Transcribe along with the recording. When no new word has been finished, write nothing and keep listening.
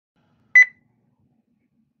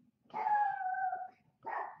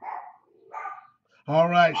All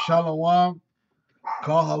right, Shalom,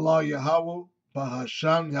 Kahala Yahweh,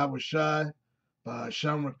 Bahasham Yahushai,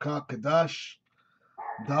 Bahasham Rakakadash.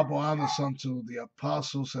 Double honors unto the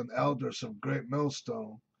apostles and elders of Great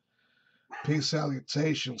Millstone. Peace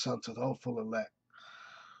salutations unto the hopeful elect.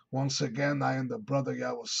 Once again, I am the brother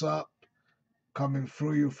Yahweh coming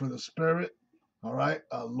through you for the Spirit. All right,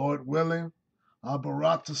 Lord willing,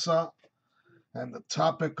 Abaratasa. And the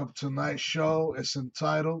topic of tonight's show is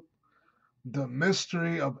entitled The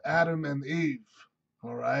Mystery of Adam and Eve.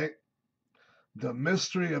 All right. The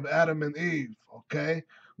mystery of Adam and Eve. Okay.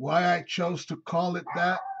 Why I chose to call it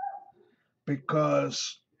that?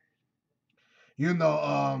 Because, you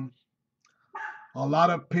know, a lot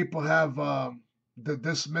of people have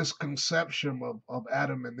this misconception of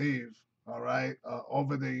Adam and Eve. All right.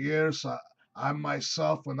 Over the years, I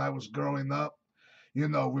myself, when I was growing up, we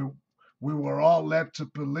were all led to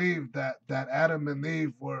believe that Adam and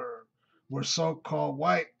Eve were so-called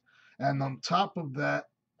white, and on top of that,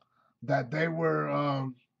 that they were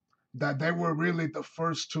really the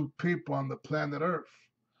first two people on the planet Earth.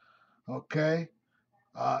 Okay,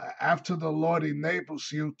 after the Lord enables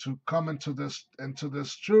you to come into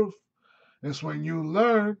this truth, is when you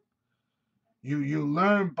learn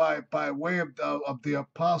by way of the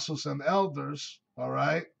apostles and elders. All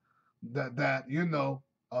right, that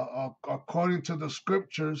according to the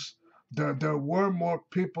scriptures, there were more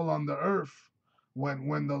people on the earth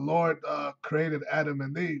when the Lord created Adam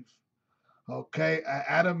and Eve. Okay,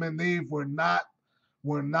 Adam and Eve were not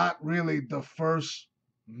really the first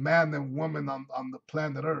man and woman on the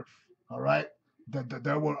planet Earth. All right,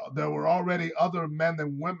 there were already other men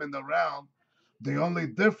and women around. The only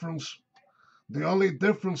difference the only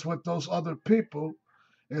difference with those other people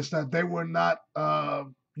is that they were not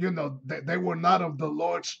they were not of the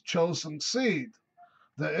Lord's chosen seed,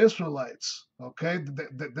 the Israelites. Okay,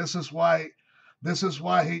 this is why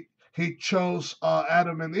he chose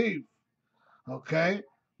Adam and Eve. Okay,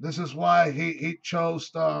 this is why he chose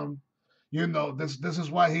this is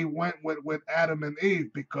why he went with Adam and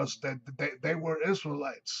Eve, because they were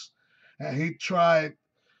Israelites, and he tried,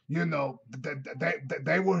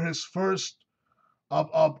 they were his first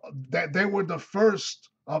of that they were the first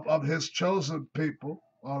of his chosen people.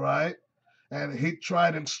 All right, and he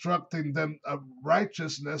tried instructing them of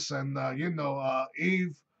righteousness, and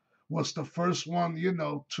Eve was the first one,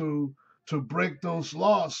 to break those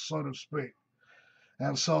laws, so to speak.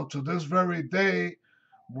 And so to this very day,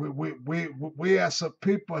 we as a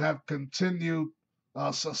people have continued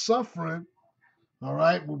suffering. All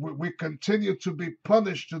right, we continue to be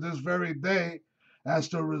punished to this very day as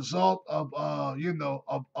the result of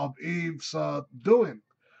Eve's doing.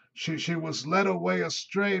 She was led away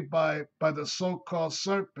astray by the so-called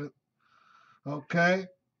serpent. Okay,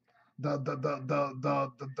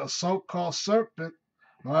 the so-called serpent.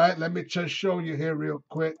 All right, let me just show you here real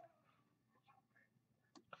quick.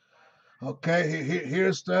 Okay,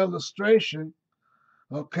 here's the illustration.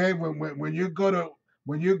 Okay, when you go to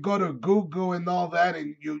Google and all that,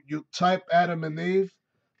 and you type Adam and Eve,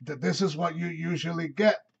 this is what you usually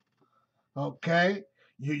get. Okay,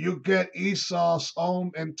 you get Esau's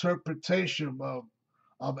own interpretation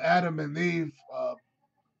of Adam and Eve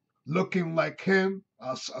looking like him,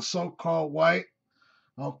 a so-called white.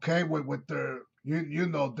 Okay, with their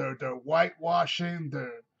their whitewashing,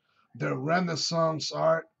 their Renaissance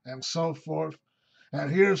art, and so forth.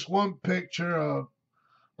 And here's one picture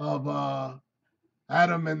of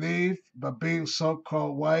Adam and Eve, but being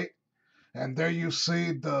so-called white. And there you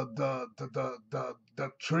see the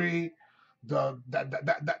tree.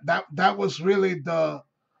 That was really the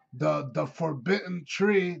forbidden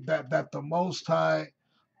tree that the Most High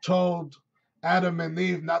told Adam and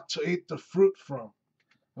Eve not to eat the fruit from.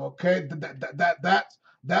 Okay,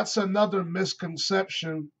 that's another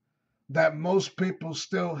misconception that most people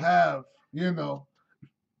still have.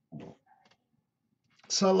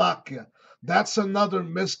 Salakia. That's another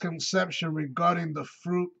misconception regarding the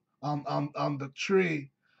fruit on the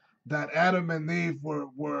tree, that Adam and Eve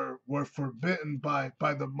were forbidden by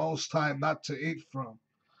the Most High not to eat from.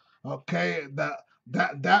 Okay,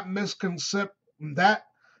 that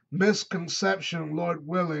misconception, Lord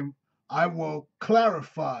willing, I will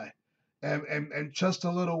clarify and just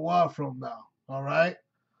a little while from now. All right,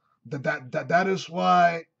 that is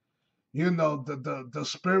why the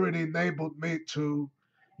Spirit enabled me to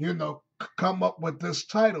come up with this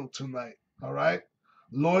title tonight. All right,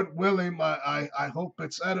 Lord willing, I hope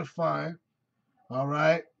it's edifying. All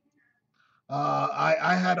right.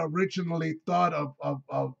 I had originally thought of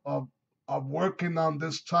working on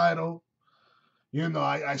this title.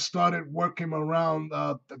 I started working around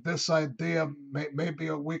this idea maybe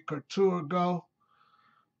a week or two ago.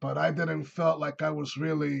 but I didn't felt like I was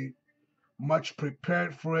really much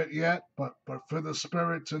prepared for it yet. But for the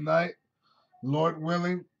Spirit tonight, Lord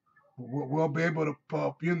willing, we'll be able to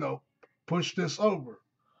push this over.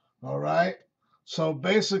 All right. So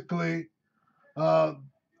basically, uh,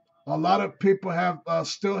 a lot of people have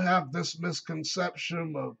still have this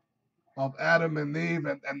misconception of Adam and Eve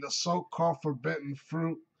and the so-called forbidden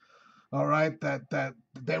fruit. All right, that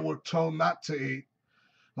they were told not to eat.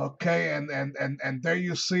 Okay, and there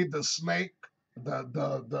you see the snake,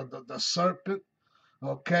 the serpent.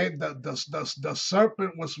 Okay, the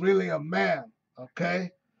serpent was really a man.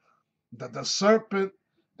 Okay, the serpent,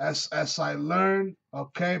 as I learned,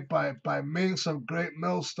 okay, by means of great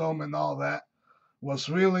millstone and all that, was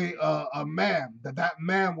really a man. That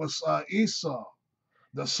man was Esau,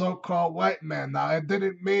 the so-called white man. Now it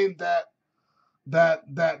didn't mean that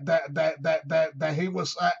he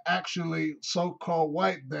was actually so-called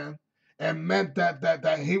white then, and meant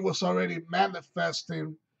that he was already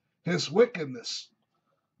manifesting his wickedness.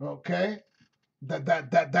 Okay,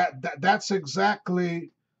 that's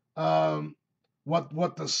exactly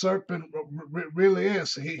what the serpent really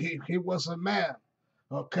is. He was a man.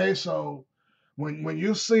 Okay, so when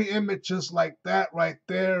you see images like that right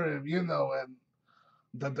there, and and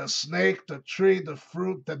the snake, the tree, the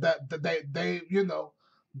fruit, they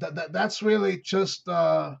that's really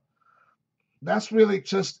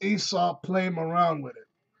just Esau playing around with it.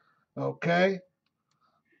 Okay,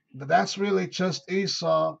 that's really just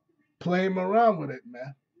Esau playing around with it,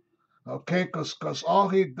 man. Okay, because all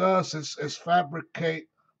he does is fabricate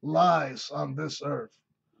lies on this earth.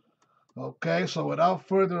 Okay, so without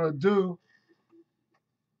further ado,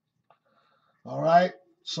 all right.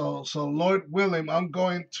 So Lord willing, I'm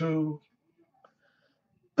going to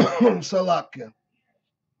Salakia.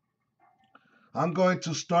 I'm going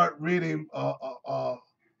to start reading off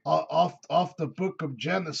the book of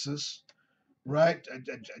Genesis, right?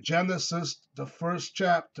 Genesis, the first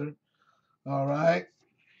chapter. All right.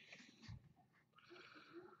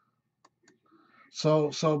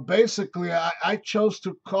 So basically, I chose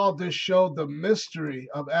to call this show the mystery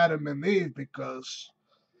of Adam and Eve because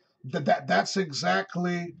that's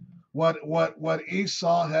exactly what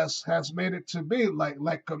Esau has made it to be, like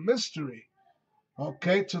a mystery.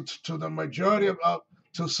 Okay, to the majority of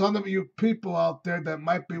to some of you people out there that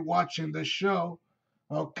might be watching this show,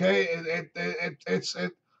 okay, they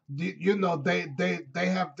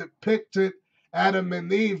have depicted Adam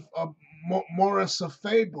and Eve more as a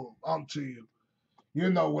fable unto you.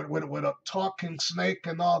 With a talking snake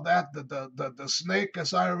and all that. The snake,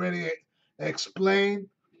 as I already explained,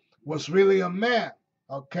 was really a man.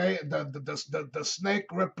 Okay, the snake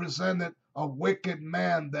represented a wicked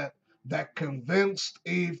man that convinced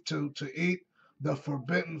Eve to eat the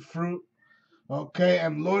forbidden fruit. Okay,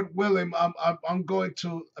 and Lord willing, I'm going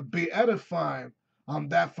to be edifying on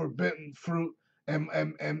that forbidden fruit and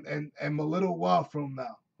a little while from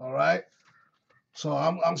now. All right. So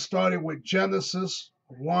I'm starting with Genesis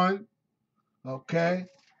 1. Okay.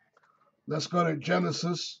 Let's go to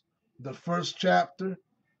Genesis, the first chapter.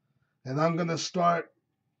 And I'm going to start,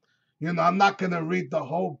 I'm not going to read the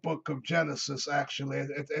whole book of Genesis, actually.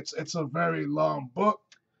 It's a very long book.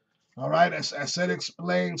 All right. As it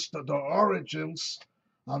explains the origins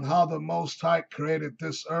on how the Most High created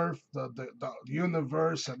this earth, the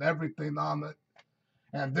universe, and everything on it.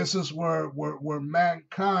 And this is where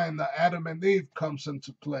mankind, the Adam and Eve, comes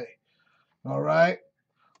into play. All right.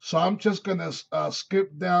 So I'm just going to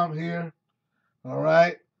skip down here, all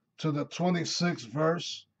right, to the 26th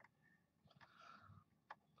verse.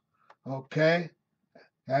 Okay.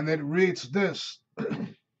 And it reads this.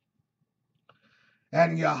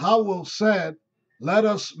 And Yahweh said, let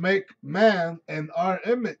us make man in our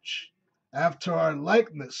image, after our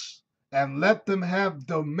likeness, and let them have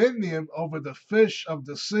dominion over the fish of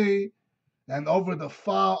the sea, and over the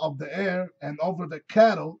fowl of the air, and over the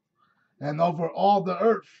cattle, and over all the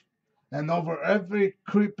earth, and over every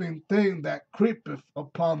creeping thing that creepeth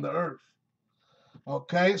upon the earth.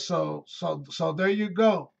 Okay, so there you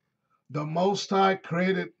go. The Most High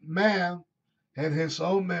created man in his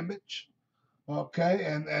own image. Okay,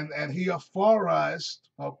 and he authorized,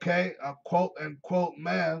 okay, a quote unquote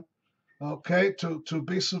man, okay, to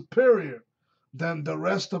be superior than the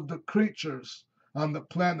rest of the creatures on the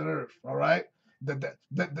planet Earth. All right,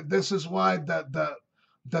 this is why the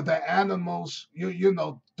animals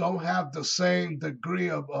don't have the same degree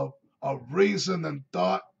of reason and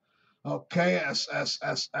thought, okay, as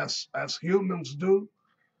humans do.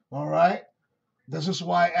 All right, this is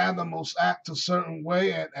why animals act a certain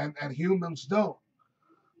way and humans don't.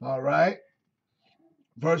 All right,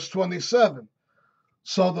 verse 27.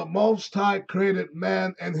 So the Most High created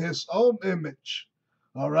man in his own image,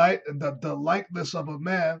 all right, the likeness of a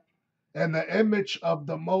man, and the image of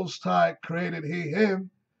the Most High created he him,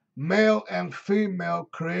 male and female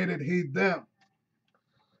created he them.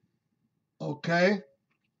 Okay,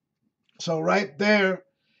 so right there,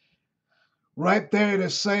 it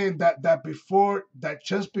is saying that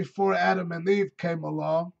just before Adam and Eve came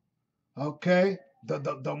along, okay,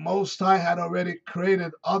 the Most High had already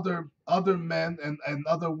created other men and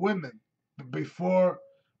other women before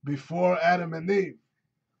Adam and Eve.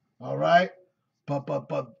 All right, but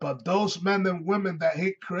those men and women that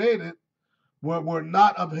He created were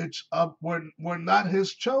not of his were not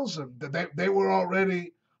His chosen. They were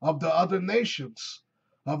already of the other nations,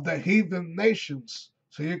 of the heathen nations.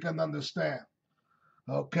 So you can understand.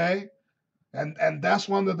 Okay, and that's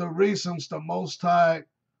one of the reasons the Most High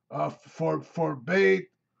forbade.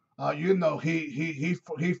 He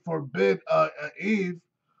forbid Eve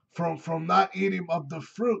from not eating of the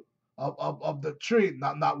fruit of the tree.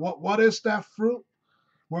 Not what is that fruit?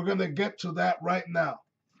 We're gonna get to that right now.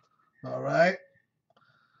 All right.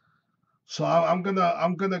 So I'm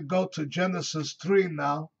gonna go to Genesis 3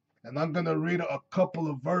 now, and I'm gonna read a couple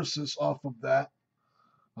of verses off of that.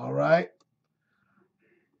 All right.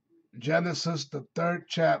 Genesis, the 3rd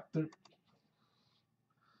chapter.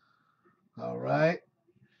 All right.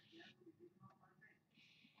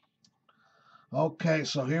 Okay,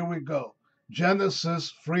 so here we go.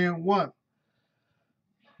 Genesis 3 and 1.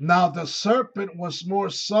 Now the serpent was more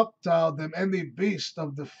subtle than any beast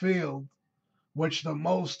of the field which the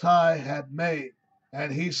Most High had made.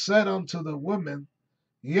 And he said unto the woman,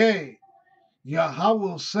 Yea,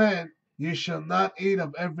 Yahweh said, You shall not eat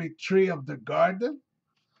of every tree of the garden.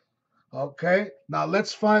 Okay, now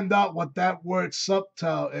let's find out what that word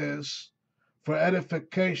subtle is for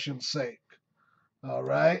edification's sake. All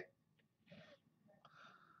right.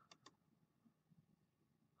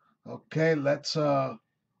 Okay, let's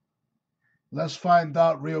find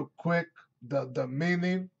out real quick the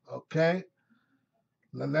meaning. Okay,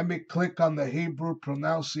 let me click on the Hebrew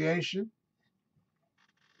pronunciation.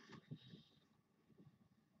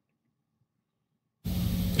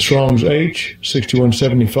 Strong's H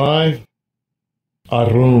 6175.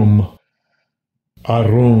 Arum.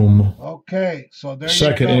 Okay, so there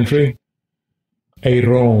Second you go. entry.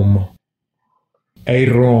 Arom.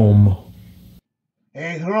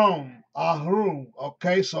 Ahrum.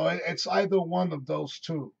 Okay, so it's either one of those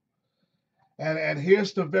two. And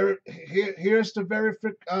here's the here's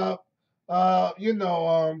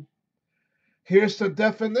the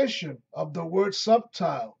definition of the word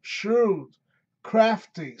subtle: shrewd,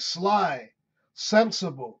 crafty, sly,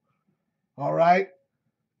 sensible. All right,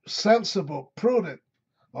 sensible, prudent.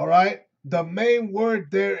 All right. The main word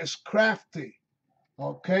there is crafty.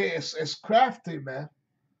 Okay, it's crafty, man.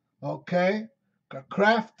 Okay,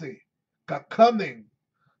 crafty, cunning.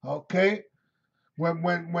 Okay,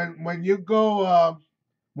 when you go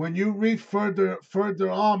when you read further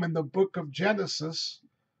on in the book of Genesis,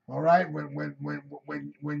 all right,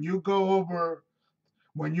 when you go over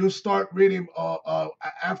when you start reading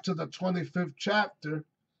after the 25th chapter,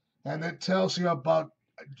 and it tells you about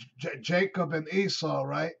Jacob and Esau,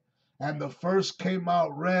 right? And the first came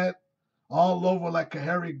out red, all over like a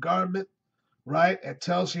hairy garment, right? It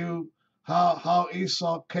tells you how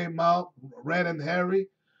Esau came out red and hairy.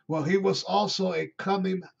 Well, he was also a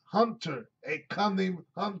cunning hunter,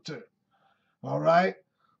 All right.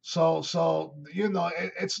 So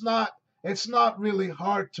it's not really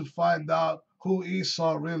hard to find out who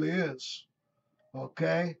Esau really is.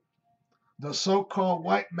 Okay, the so-called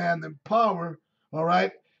white man in power, all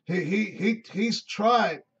right, he's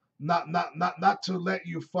tried not to let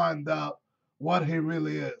you find out what he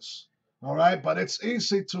really is, all right, but it's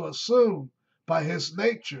easy to assume by his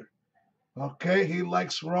nature. Okay, he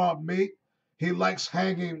likes raw meat, he likes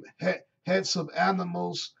hanging heads of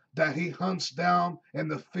animals that he hunts down in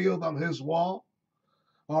the field on his wall.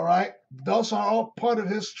 All right, those are all part of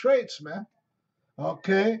his traits, man.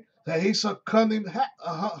 Okay, that he's a cunning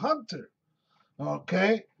hunter.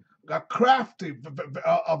 Okay, a crafty,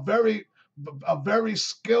 a very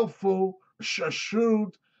skillful,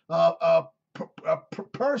 shrewd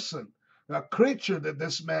person, a creature that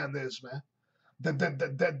this man is, man.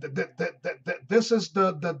 This is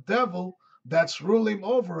the devil that's ruling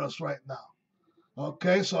over us right now.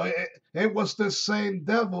 Okay, so it was this same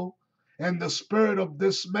devil and the spirit of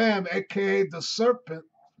this man, aka the serpent,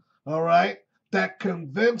 all right, that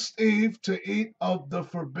convinced Eve to eat of the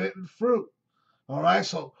forbidden fruit. All right,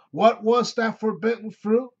 so what was that forbidden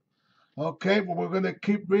fruit? Okay, well, we're going to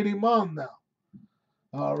keep reading on now.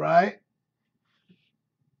 All right.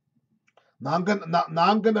 Now I'm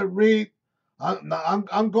gonna read.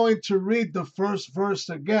 I'm going to read the first verse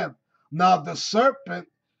again. Now the serpent,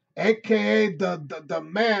 aka the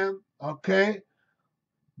man, okay,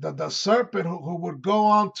 the serpent who would go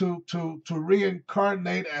on to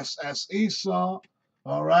reincarnate as Esau,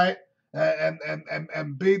 all right,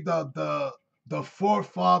 and be the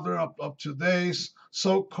forefather of today's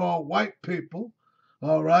so-called white people,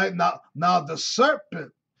 all right. Now the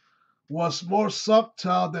serpent was more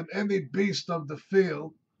subtle than any beast of the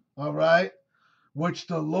field, all right, which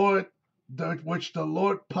the Lord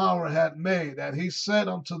power had made. And he said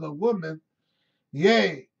unto the woman,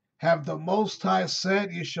 Yea, have the Most High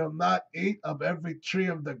said, Ye shall not eat of every tree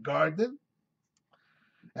of the garden?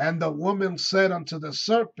 And the woman said unto the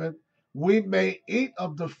serpent, We may eat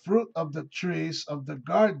of the fruit of the trees of the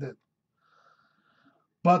garden.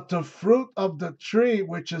 But the fruit of the tree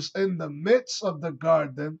which is in the midst of the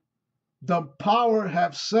garden, the power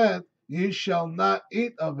hath said, Ye shall not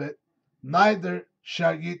eat of it, neither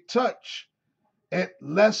shall ye touch it,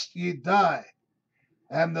 lest ye die.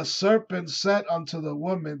 And the serpent said unto the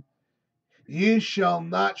woman, Ye shall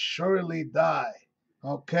not surely die.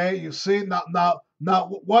 Okay, you see what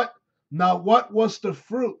was the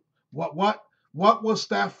fruit? What was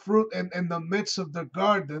that fruit in the midst of the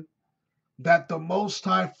garden that the Most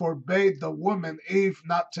High forbade the woman Eve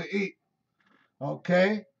not to eat?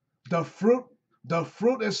 Okay, the fruit the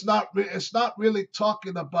fruit is not it's not really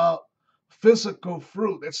talking about physical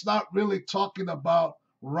fruit. It's not really talking about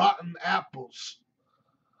rotten apples.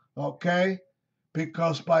 Okay,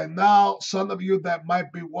 because by now some of you that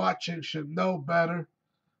might be watching should know better.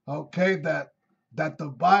 Okay, that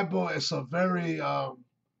the Bible is a very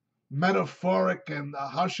metaphoric and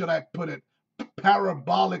how should I put it,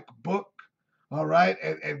 parabolic book. All right,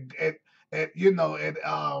 it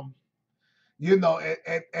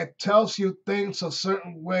it tells you things a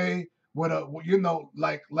certain way with a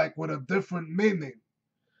like with a different meaning.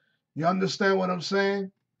 You understand what I'm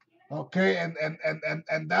saying? Okay,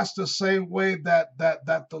 and that's the same way that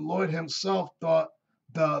the Lord Himself thought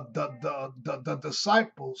the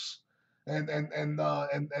disciples and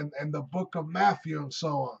the book of Matthew and so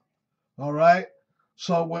on. All right.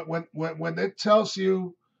 So when it tells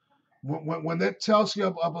you when it tells you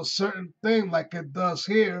of a certain thing like it does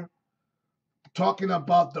here, talking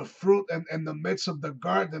about the fruit in the midst of the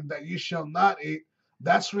garden that you shall not eat,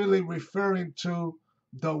 that's really referring to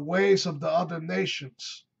the ways of the other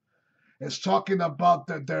nations. It's talking about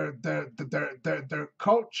their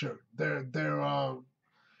culture,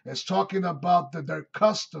 it's talking about their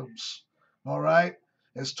customs. All right.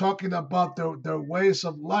 It's talking about their ways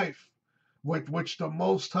of life, which the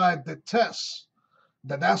Most High detests.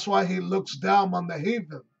 That's why He looks down on the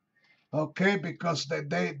heathen. Okay, because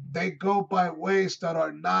they go by ways that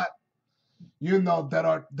are not,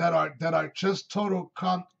 that are just total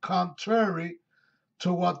contrary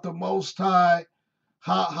to what the Most High,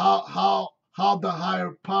 how the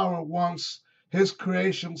higher power wants His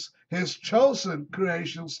creations, His chosen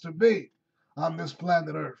creations, to be on this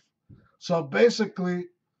planet Earth. So basically,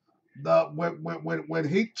 when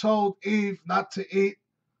He told Eve not to eat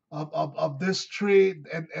of this tree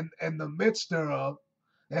and the midst thereof,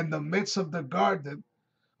 in the midst of the garden,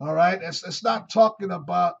 all right, it's not talking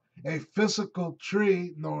about a physical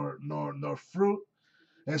tree nor fruit.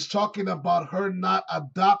 It's talking about her not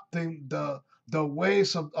adopting the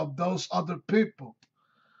ways of those other people.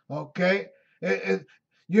 Okay, that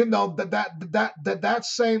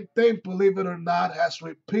same thing, believe it or not, has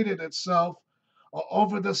repeated itself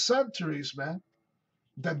over the centuries, man.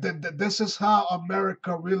 That this is how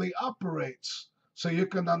America really operates, so you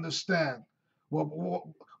can understand.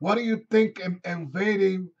 What do you think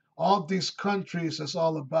invading all these countries is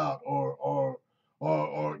all about? Or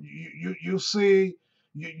you see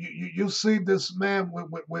you see this man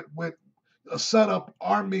with a set up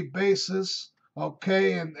army bases,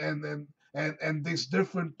 okay, and these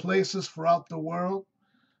different places throughout the world,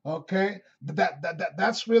 okay.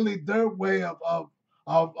 That's really their way of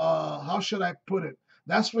how should I put it?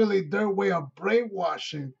 That's really their way of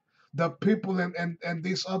brainwashing the people in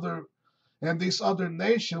these other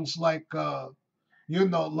nations, like like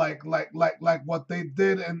what they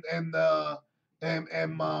did in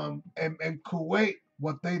Kuwait,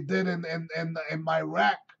 what they did in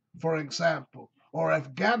Iraq, for example, or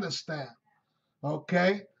Afghanistan.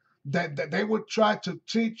 Okay, that they would try to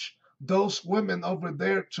teach those women over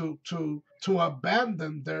there to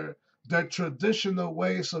abandon their traditional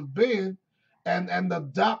ways of being and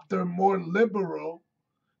adopt their more liberal.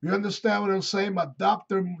 You understand what I'm saying? Adopt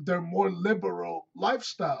their more liberal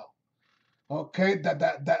lifestyle. Okay,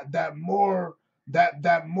 that more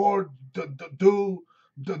do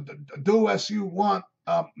do as you want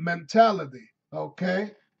mentality.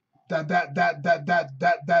 Okay,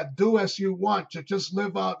 that do as you want. To just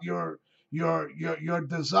live out your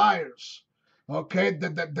desires. Okay,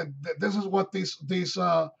 this is what this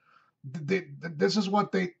is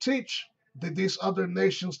what they teach these other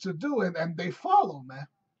nations to do, and they follow, man.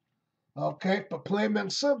 Okay, but plain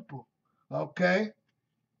and simple. Okay,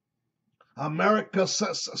 America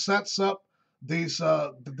sets up these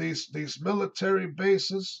military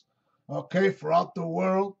bases. Okay, throughout the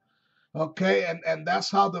world. Okay, and that's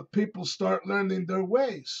how the people start learning their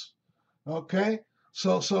ways. Okay,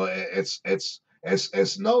 so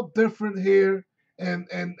it's no different here in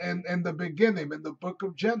the beginning in the book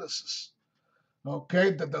of Genesis.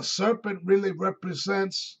 Okay, that the serpent really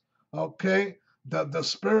represents, okay, the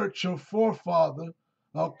spiritual forefather,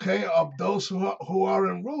 okay, of those who are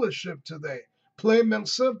in rulership today. Plain and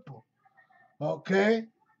simple. Okay,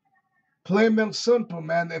 plain and simple,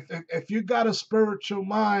 man. If you got a spiritual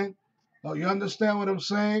mind, oh, you understand what I'm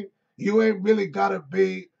saying? You ain't really gotta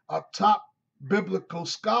be a top biblical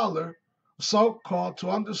scholar, so-called, to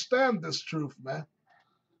understand this truth, man.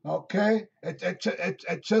 Okay,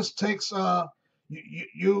 it just takes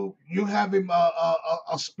you having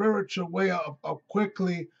a spiritual way of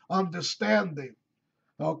quickly understanding.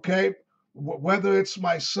 Okay, whether it's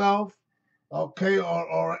myself, okay,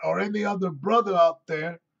 or any other brother out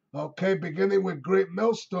there, okay, beginning with Great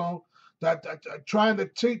Millstone, that trying to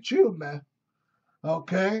teach you, man.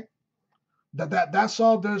 Okay, that's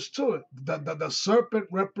all there's to it. The serpent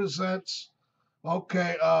represents.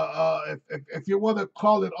 Okay, if you want to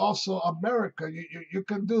call it also America, you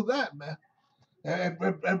can do that, man. And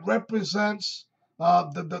it represents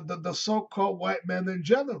the so-called white man in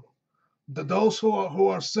general. Those who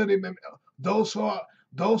are sitting in those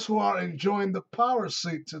who are enjoying the power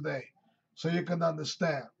seat today, so you can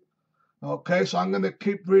understand. Okay, so I'm gonna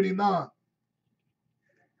keep reading on.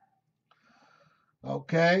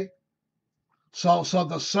 Okay, so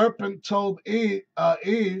the serpent told Eve,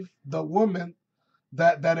 the woman,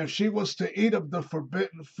 that if she was to eat of the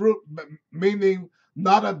forbidden fruit, meaning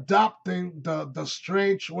not adopting the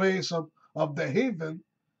strange ways of the heathen,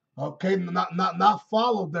 okay, not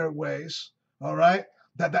follow their ways, all right,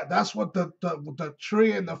 that's what the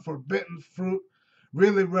tree and the forbidden fruit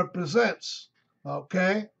really represents.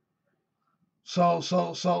 Okay, so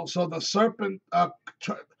the serpent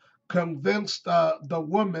convinced the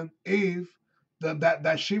woman Eve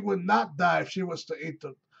that she would not die if she was to eat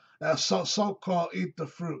the so-called eat the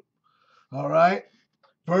fruit. All right,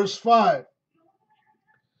 verse 5.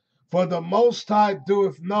 For the Most High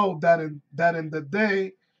doeth know that in the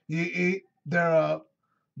day ye eat thereof,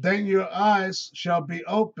 then your eyes shall be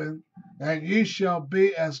opened, and ye shall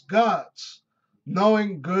be as gods,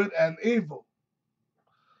 knowing good and evil.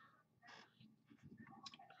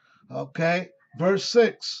 Okay, verse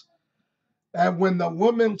 6. And when the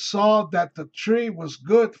woman saw that the tree was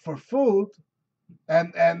good for food,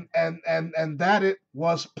 and that it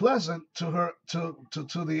was pleasant to her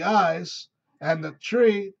to the eyes, and the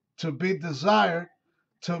tree to be desired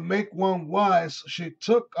to make one wise, she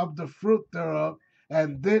took of the fruit thereof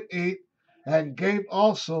and did eat, and gave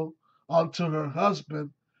also unto her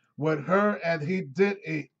husband with her, and he did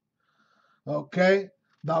eat. Okay,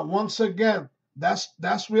 now once again,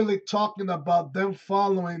 that's really talking about them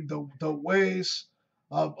following the ways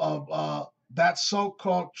of that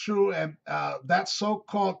so-called true and that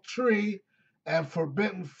so-called tree and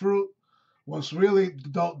forbidden fruit was really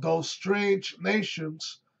those strange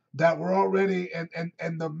nations that were already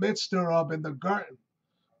in the midst thereof in the garden.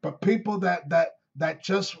 But people that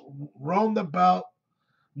just roamed about,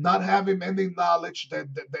 not having any knowledge, that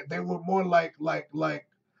they were more like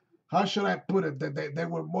how should I put it? They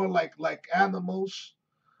were more like animals.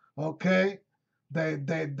 Okay, they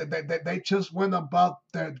just went about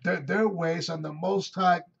their ways, and the Most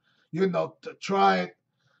High,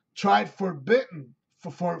 tried forbidding,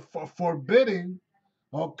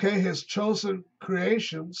 okay, his chosen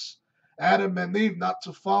creations, Adam and Eve, not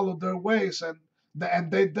to follow their ways,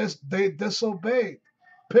 and they disobeyed.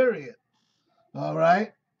 Period. All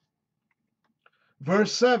right.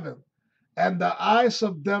 Verse 7. And the eyes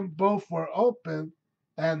of them both were open,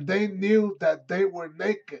 and they knew that they were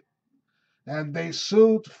naked. And they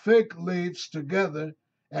sewed fig leaves together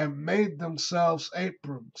and made themselves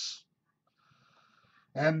aprons.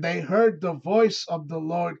 And they heard the voice of the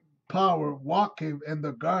Lord power walking in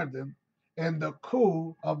the garden in the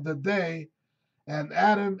cool of the day, and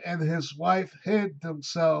Adam and his wife hid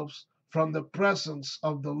themselves from the presence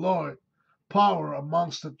of the Lord power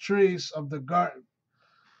amongst the trees of the garden.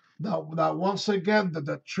 Now once again,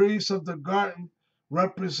 the trees of the garden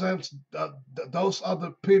represents those other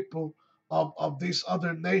people of these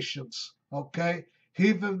other nations, okay?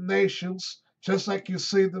 Heathen nations, just like you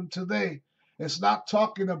see them today. It's not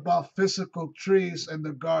talking about physical trees in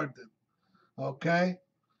the garden, okay?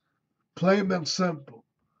 Plain and simple.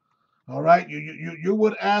 All right, you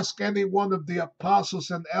would ask any one of the apostles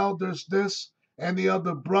and elders this, any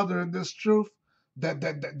other brother in this truth,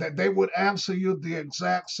 that they would answer you the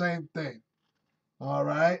exact same thing. All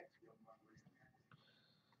right.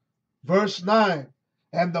 Verse 9.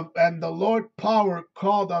 And the Lord power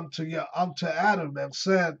called unto Adam and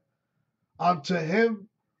said unto him,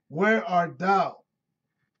 Where art thou?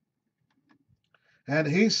 And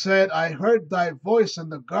he said, I heard thy voice in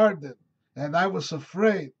the garden, and I was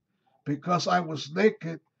afraid, because I was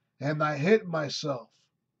naked, and I hid myself.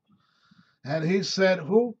 And he said,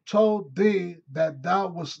 Who told thee that thou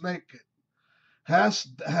wast naked?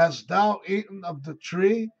 Hast thou eaten of the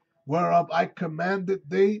tree whereof I commanded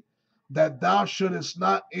thee that thou shouldest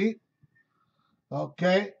not eat?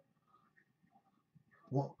 Okay.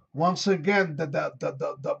 Once again,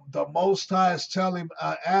 the Most High is telling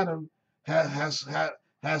Adam, has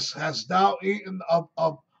thou eaten of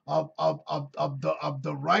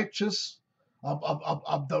the righteous of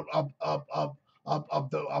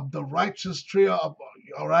the righteous tree of,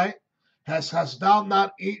 all right? Has thou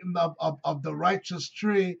not eaten of the righteous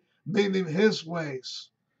tree, meaning his ways?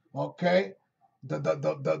 Okay,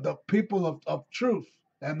 the people of truth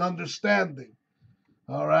and understanding.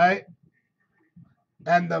 All right.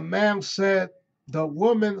 And the man said, The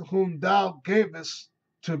woman whom thou gavest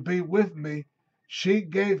to be with me, she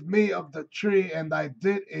gave me of the tree, and I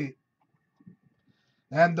did eat.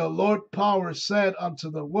 And the Lord power said unto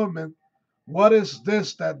the woman, What is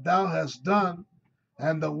this that thou hast done?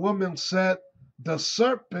 And the woman said, The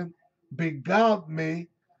serpent beguiled me,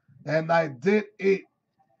 and I did eat.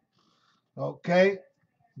 Okay,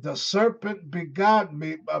 the serpent beguiled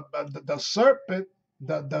me. The serpent,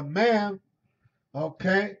 the man,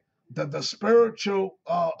 okay, the spiritual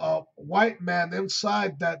white man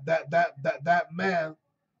inside that man,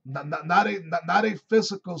 not a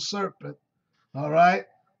physical serpent. All right,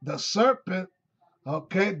 the serpent,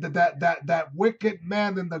 okay, that wicked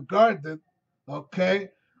man in the garden, okay,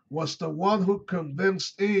 was the one who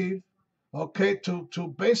convinced Eve, okay,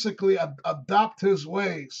 to basically adopt his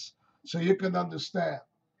ways, so you can understand.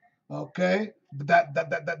 Okay,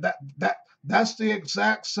 that's the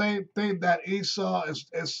exact same thing that Esau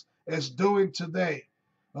is doing today.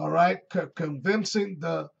 All right, convincing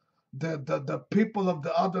the people of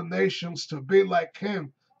the other nations to be like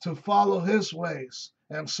him, to follow his ways,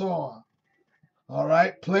 and so on. All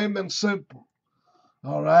right, plain and simple.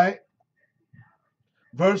 All right,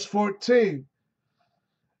 verse 14.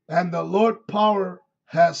 And the Lord power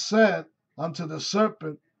has said unto the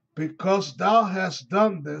serpent, Because thou hast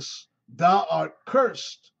done this, thou art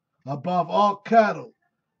cursed above all cattle,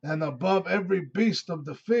 and above every beast of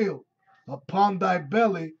the field. Upon thy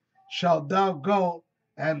belly shalt thou go,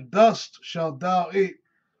 and dust shalt thou eat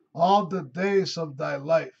all the days of thy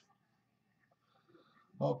life.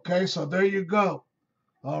 Okay, so there you go.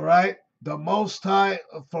 All right, the Most High,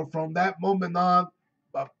 from that moment on,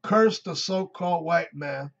 cursed the so-called white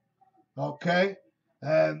man. Okay,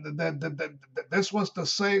 and this was the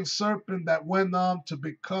same serpent that went on to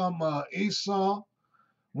become Esau,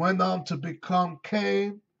 went on to become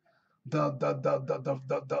Cain.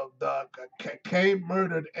 Cain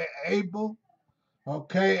murdered Abel.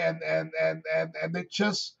 Okay, and it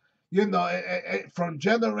just, from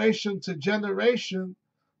generation to generation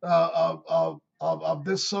of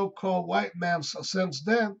this so-called white man since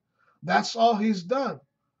then, that's all he's done.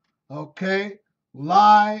 Okay,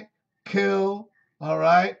 lie, kill, all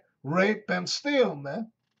right, rape and steal,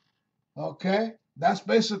 man. Okay, that's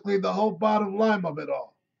basically the whole bottom line of it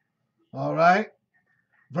all. All right,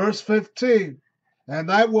 verse 15,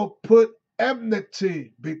 and I will put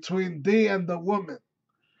enmity between thee and the woman.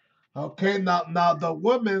 Okay, now the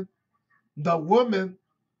woman,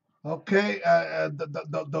 okay,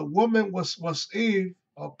 the woman was Eve.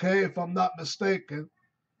 Okay, if I'm not mistaken.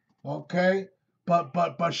 Okay,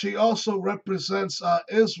 but she also represents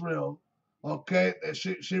Israel. Okay,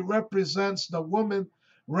 she represents, the woman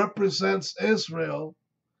represents Israel.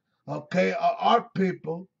 Okay, our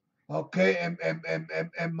people. Okay, and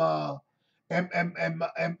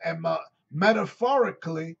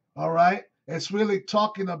metaphorically, all right, it's really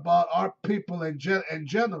talking about our people in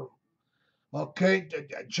general. Okay,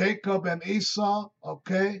 Jacob and Esau.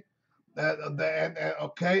 Okay,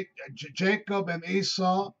 okay, Jacob and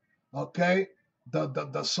Esau. Okay,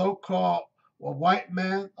 the so-called white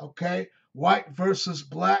man. Okay, white versus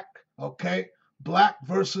black. Okay, black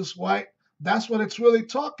versus white. That's what it's really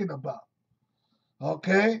talking about.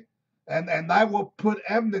 Okay? And I will put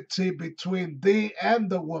enmity between thee and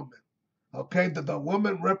the woman. Okay? The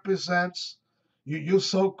woman represents you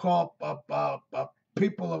so-called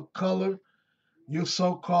people of color, you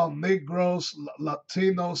so-called Negroes,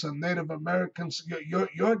 Latinos, and Native Americans.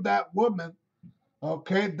 You're that woman.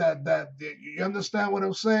 Okay? That you understand what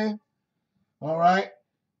I'm saying? All right?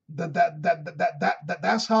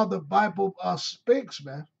 That's how the Bible speaks,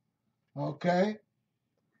 man. Okay?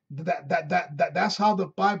 That's how the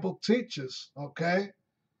Bible teaches. Okay?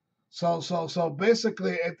 So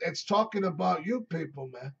basically it's talking about you people,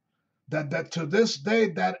 man. That to this day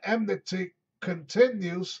that enmity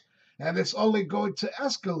continues, and it's only going to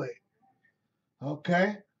escalate.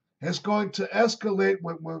 Okay? It's going to escalate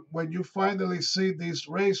when you finally see these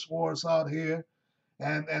race wars out here,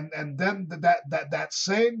 and then that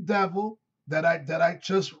same devil that I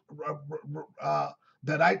just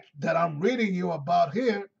that I'm reading you about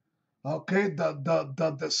here. Okay,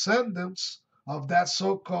 the descendants of that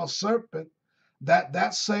so-called serpent,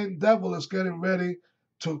 that same devil is getting ready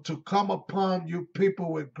to come upon you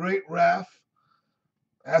people with great wrath,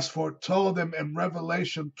 as foretold in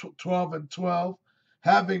Revelation 12 and 12,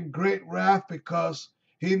 having great wrath because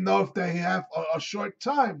he knoweth that he have a short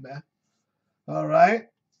time, man. All right.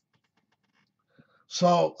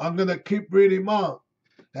 So I'm gonna keep reading on.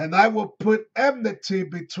 And I will put enmity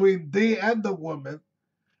between thee and the woman,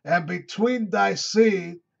 and between thy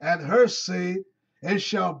seed and her seed, it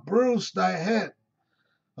shall bruise thy head.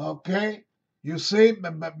 Okay? You see,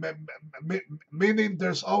 meaning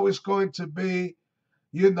there's always going to be,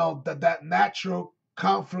 that natural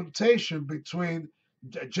confrontation between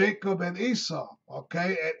Jacob and Esau.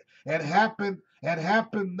 Okay? It happened. It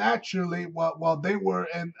happened naturally while they were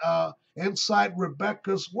inside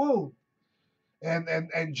Rebecca's womb,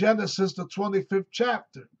 and Genesis the 25th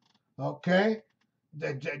chapter. Okay?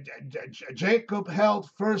 Jacob held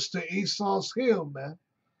first to Esau's heel, man.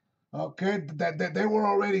 Okay, that they were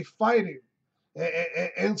already fighting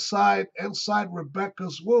inside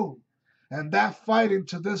Rebecca's womb, and that fighting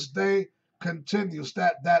to this day continues.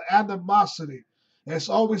 That animosity is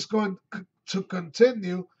always going to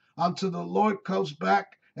continue until the Lord comes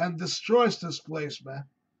back and destroys this place, man.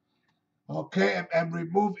 Okay, and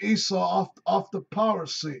remove Esau off the power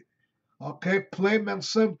seat. Okay, plain and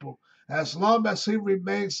simple. As long as he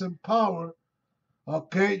remains in power,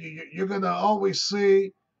 okay, you're gonna always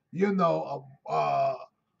see, how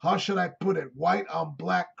should I put it, white on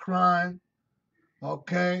black crime.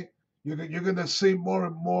 Okay, you're gonna see more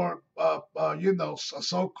and more,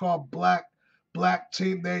 so-called black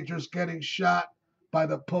teenagers getting shot by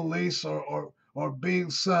the police, or being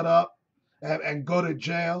set up and go to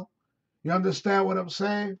jail. You understand what I'm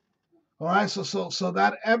saying? All right, so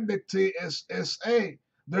that enmity is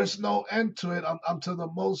there's no end to it until the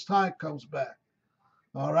Most High comes back.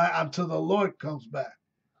 All right, until the Lord comes back.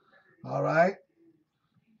 All right.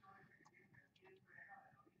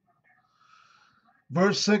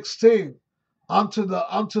 Verse 16. Unto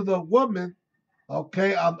the woman,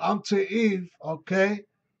 okay, unto Eve, okay,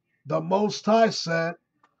 the Most High said,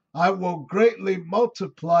 I will greatly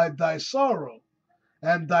multiply thy sorrow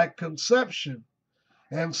and thy conception,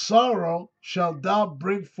 and sorrow shall thou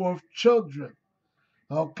bring forth children.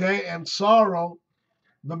 Okay, and sorrow,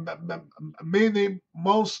 meaning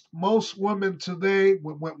most women today,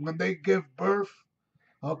 when they give birth,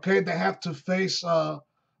 okay, they have to face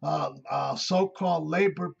so-called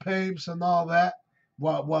labor pains and all that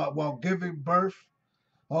while giving birth.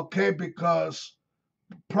 Okay, because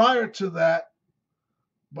prior to that,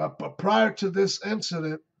 but prior to this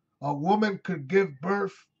incident, a woman could give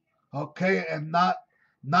birth, okay, and not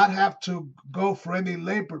have to go for any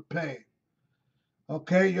labor pain.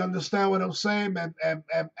 Okay, you understand what I'm saying? And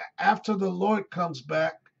after the Lord comes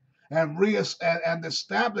back and and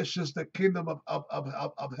establishes the kingdom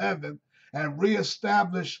of heaven, and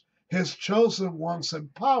reestablish his chosen ones in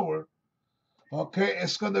power, okay,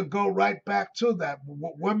 it's gonna go right back to that.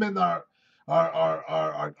 Women are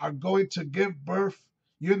going to give birth,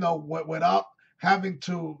 without having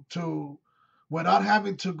to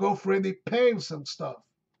go for any pains and stuff.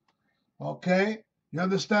 Okay, you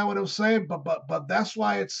understand what I'm saying? But that's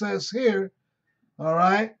why it says here, all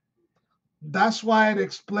right. That's why it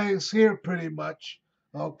explains here pretty much.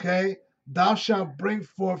 Okay, thou shalt bring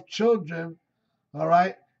forth children. All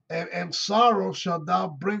right, and sorrow shalt thou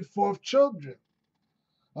bring forth children.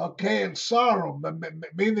 Okay, and sorrow,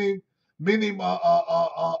 meaning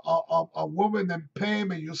a woman in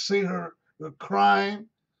pain, and you see her crying,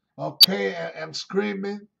 okay, and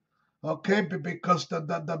screaming. Okay, because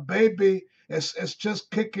the baby is just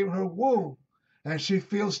kicking her womb, and she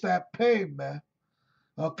feels that pain, man.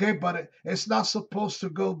 Okay, but it's not supposed to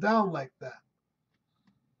go down like that.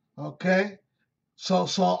 Okay, so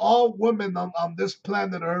all women on this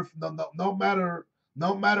planet Earth, no matter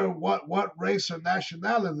what race or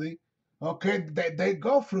nationality, okay, they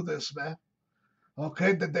go through this, man.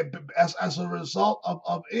 Okay, that they as a result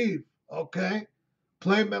of Eve. Okay,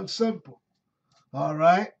 plain and simple. All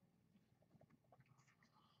right.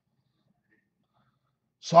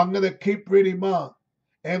 So I'm gonna keep reading on.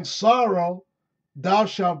 In sorrow thou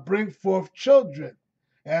shalt bring forth children,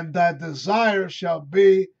 and thy desire shall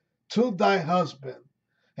be to thy husband,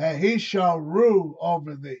 and he shall rule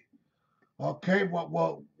over thee. Okay,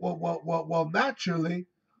 well, naturally,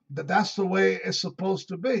 that's the way it's supposed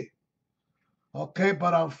to be. Okay,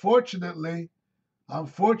 but unfortunately,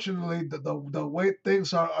 the way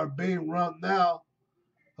things are being run now,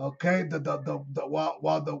 okay,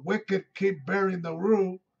 while the wicked keep bearing the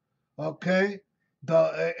rule, okay,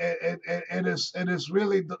 it is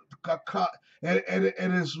really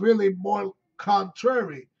it is really more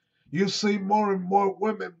contrary. You see more and more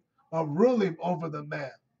women are ruling over the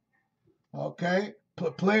man. Okay,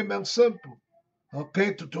 plain and simple.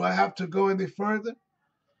 Okay, do I have to go any further?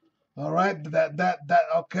 All right, that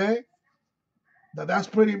okay. That's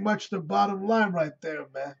pretty much the bottom line right there,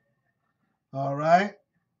 man. All right.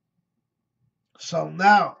 So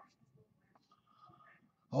now,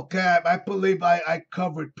 okay, I believe I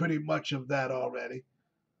covered pretty much of that already.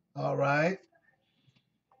 All right.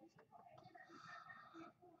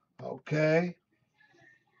 Okay.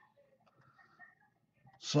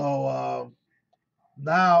 So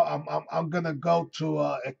now I'm gonna go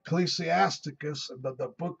to Ecclesiasticus,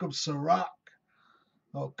 the book of Sirach.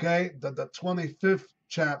 Okay, the 25th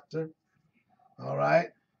chapter. All right.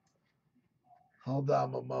 Hold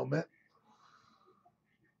on a moment.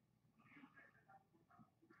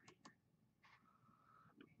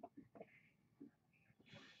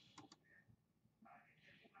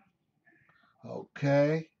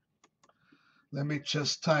 Okay. Let me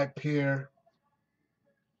just type here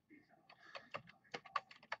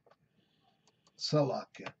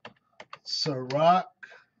Salakia. Sirach.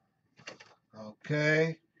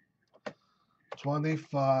 Okay.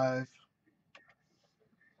 25.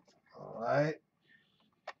 All right.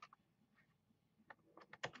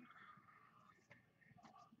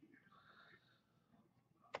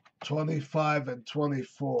 25 and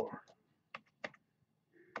 24.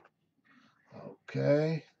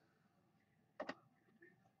 Okay.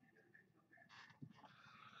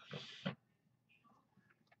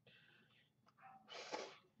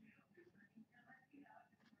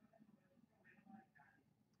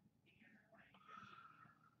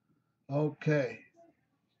 Okay.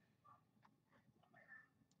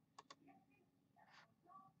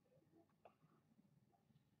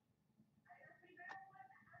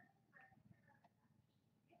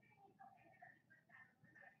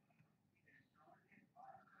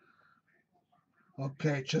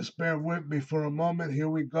 Okay, just bear with me for a moment. Here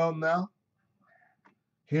we go now.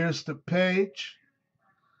 Here's the page.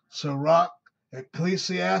 Sirach,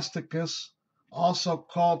 Ecclesiasticus, also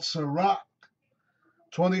called Sirach,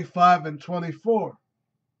 25 and 24.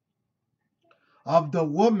 Of the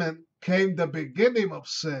woman came the beginning of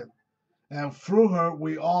sin, and through her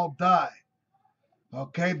we all die.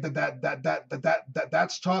 Okay,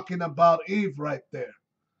 that's talking about Eve right there.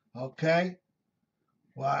 Okay.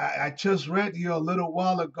 Well, I just read you a little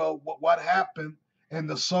while ago what happened in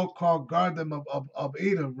the so-called Garden of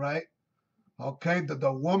Eden, right? Okay,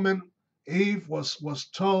 the woman Eve was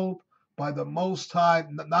told by the Most High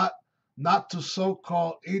not to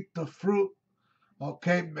so-called eat the fruit.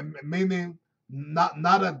 Okay, meaning not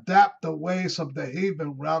adapt the ways of the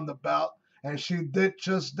heathen roundabout, and she did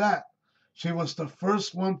just that. She was the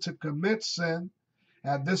first one to commit sin,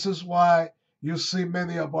 and this is why you see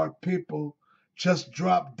many of our people just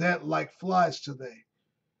drop dead like flies today.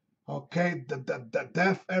 Okay, the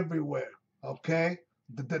death everywhere. Okay,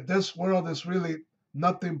 this world is really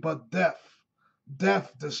nothing but death,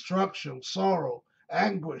 destruction, sorrow,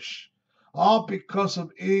 anguish, all because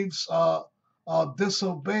of Eve's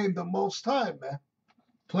disobeying the Most High, man.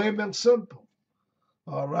 Plain and simple.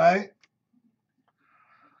 All right.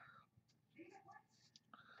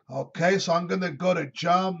 Okay, so I'm gonna go to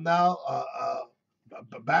John now.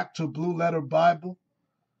 Back to Blue Letter Bible.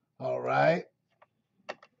 All right.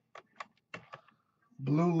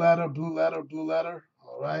 Blue letter, blue letter, blue letter.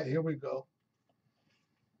 All right, here we go.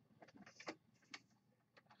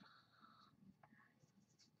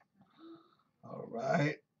 All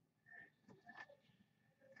right.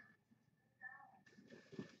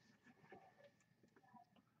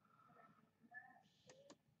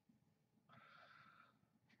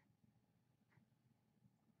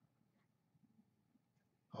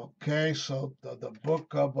 Okay, so the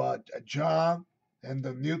book of John in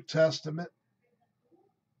the New Testament.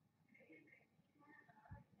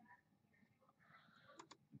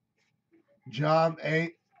 John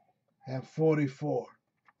 8 and 44.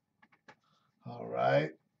 All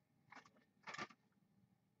right.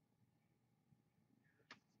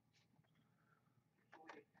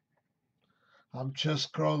 I'm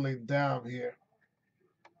just scrolling down here.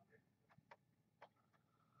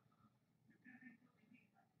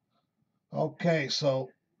 Okay, so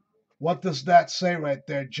what does that say right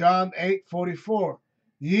there? John 8:44.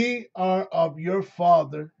 Ye are of your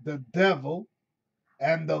father, the devil,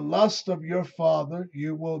 and the lust of your father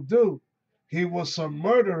you will do. He was a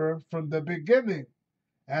murderer from the beginning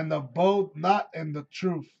and abode not in the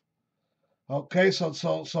truth. Okay, so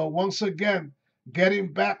once again,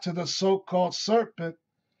 getting back to the so-called serpent,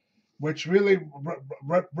 which really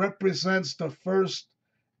represents the first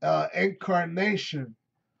incarnation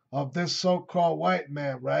of this so-called white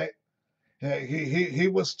man, right? He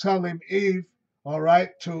was telling Eve, all right,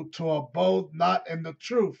 to abode not in the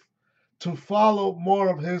truth, to follow more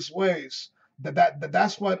of his ways.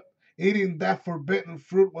 That's what eating that forbidden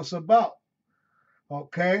fruit was about.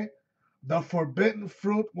 Okay, the forbidden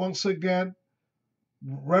fruit once again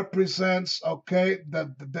represents, okay,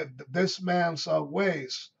 this man's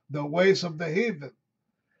ways, the ways of the heathen.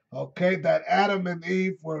 Okay, that Adam and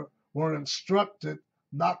Eve were instructed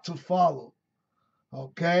not to follow.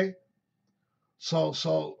 Okay,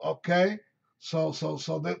 okay, so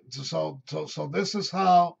this is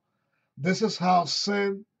how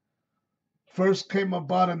sin first came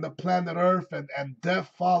about in the planet Earth, and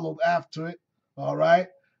death followed after it. All right,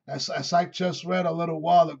 as I just read a little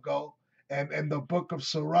while ago, and in the book of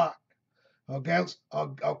Sirach. Okay,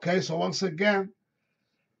 okay. So once again,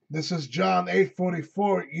 this is John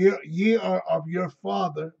 8:44. Ye are of your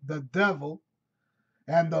father, the devil,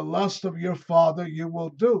 and the lust of your father you will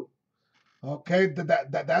do. Okay,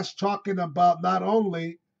 that's talking about not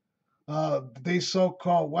only these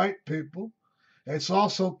so-called white people. It's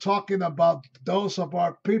also talking about those of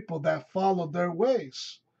our people that follow their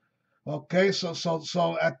ways. Okay, so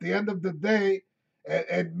at the end of the day,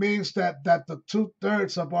 it means that the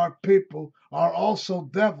 2/3 of our people are also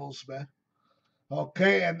devils, man.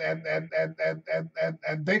 Okay, and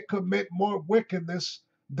they commit more wickedness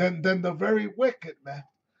than the very wicked, man.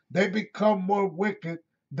 They become more wicked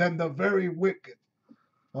than the very wicked.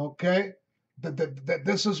 Okay,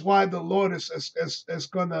 this is why the Lord is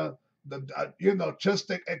gonna,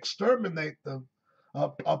 just exterminate them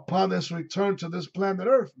upon his return to this planet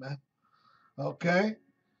Earth, man. Okay,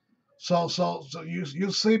 so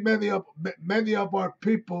you see many of our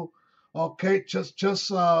people, okay,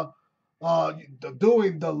 just uh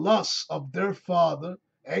doing the lusts of their father,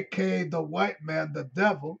 aka the white man, the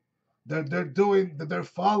devil. They're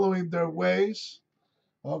following their ways.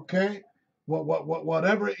 Okay,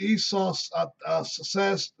 whatever Esau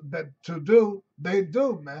says that to do, they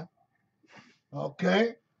do, man.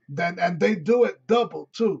 Okay, then and they do it double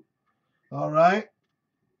too. All right.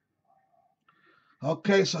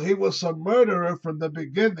 Okay, so he was a murderer from the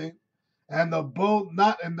beginning, and abode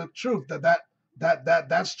not in the truth.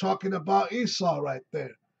 That's talking about Esau right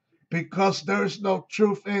there, because there's no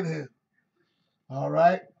truth in him. All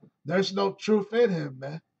right, there's no truth in him,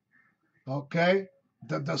 man. Okay,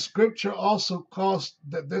 the scripture also calls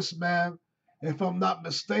this man, if I'm not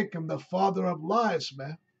mistaken, the father of lies,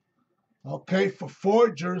 man. Okay, for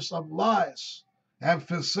forgers of lies and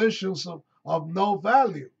physicians of no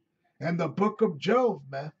value. In the book of Job,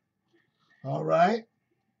 man. All right.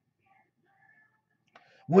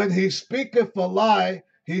 When he speaketh a lie,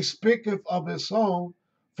 he speaketh of his own,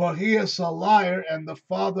 for he is a liar and the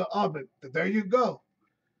father of it. There you go.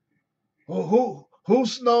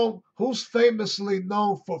 Who's famously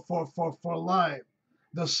known for lying?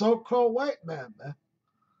 The so-called white man, man.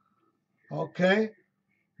 Okay.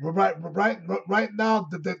 Right now,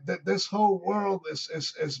 this whole world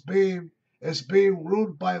is being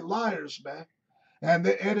ruled by liars, man, and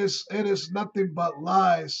it is nothing but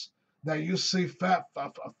lies that you see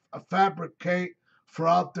fabricate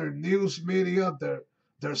throughout their news media,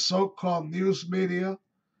 their so-called news media.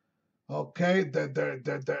 Okay, their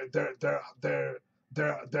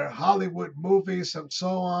Hollywood movies and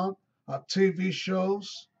so on, TV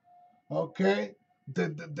shows. Okay,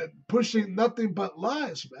 pushing nothing but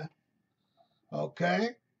lies, man.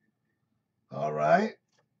 Okay, all right,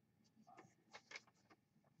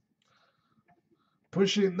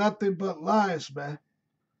 pushing nothing but lies, man.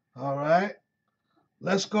 All right,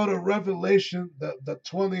 let's go to Revelation, the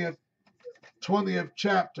 20th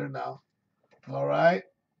chapter now. All right.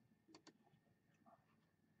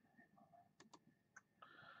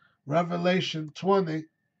 Revelation 20,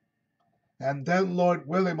 and then Lord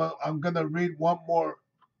willing, I'm gonna read one more.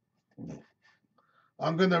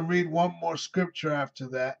 I'm gonna read one more scripture after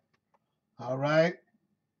that. All right.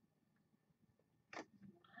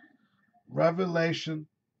 Revelation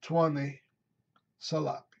 20,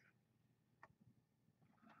 Salak.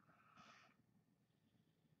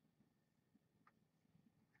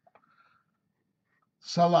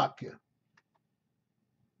 Salakia.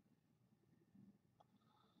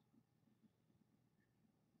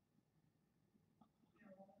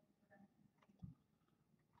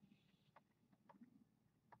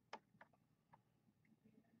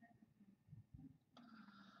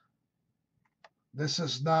 This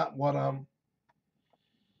is not what I'm.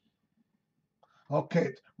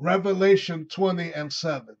 Okay, Revelation 20 and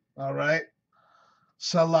 7. All right.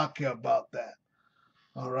 Salakia about that.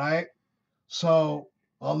 All right. So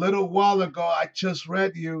a little while ago, I just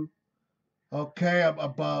read you, okay,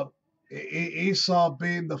 about Esau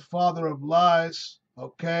being the father of lies.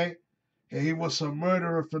 Okay. He was a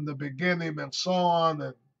murderer from the beginning and so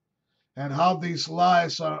on. And how these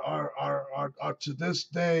lies are to this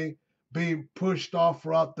day being pushed off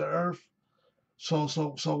throughout the earth. So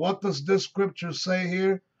what does this scripture say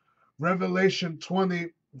here? Revelation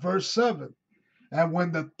 20, verse 7. And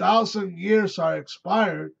when the 1,000 years are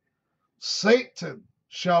expired, Satan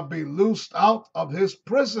shall be loosed out of his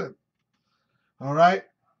prison. All right.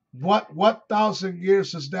 What 1,000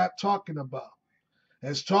 years is that talking about?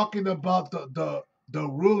 It's talking about the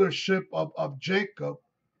rulership of Jacob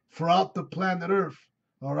throughout the planet Earth.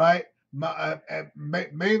 All right.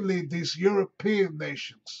 Mainly these European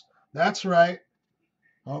nations. That's right.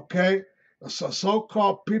 Okay.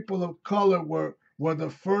 So-called people of color were the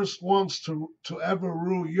first ones to ever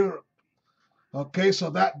rule Europe. Okay, so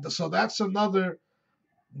that's another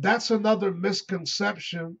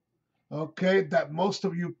misconception, okay, that most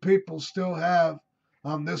of you people still have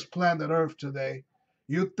on this planet Earth today.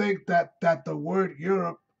 You think that the word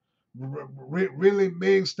Europe really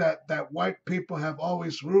means that white people have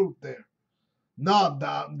always ruled there. No,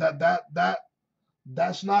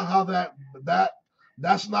 that's not how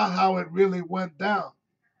that's not how it really went down.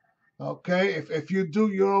 Okay, if you do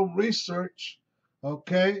your own research,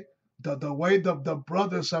 okay, the way the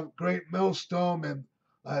brothers of Great Millstone and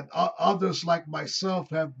others like myself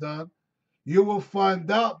have done, you will find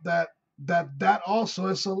out that also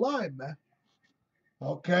is a lie, man.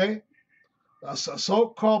 Okay,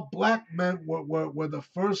 so-called black men were the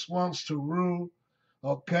first ones to rule.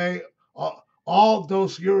 Okay, all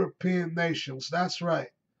those European nations. That's right.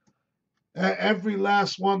 Every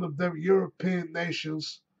last one of them European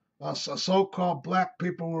nations, so-called black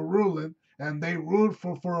people were ruling, and they ruled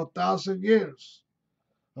for 1,000 years.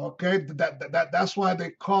 Okay, that's why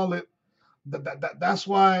they call it that's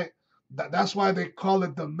why they call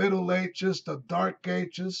it the Middle Ages, the Dark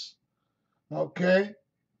Ages. Okay,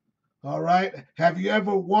 all right. Have you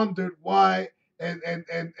ever wondered why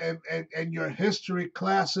in your history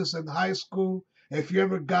classes in high school, if you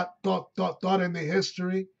ever got thought in the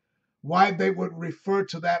history, why they would refer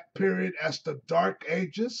to that period as the Dark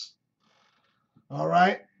Ages? All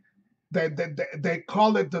right. They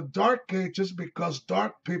call it the Dark Ages because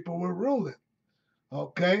dark people were ruling.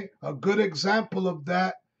 Okay. A good example of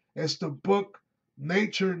that is the book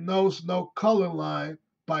Nature Knows No Color Line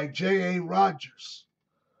by J.A. Rogers.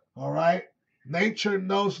 All right. Nature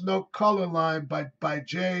Knows No Color Line by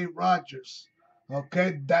J.A. Rogers.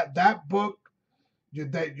 Okay. That book,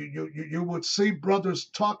 you would see brothers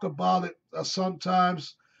talk about it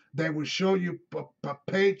sometimes. They would show you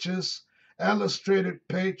pages, illustrated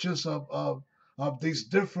pages of these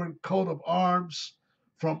different coat of arms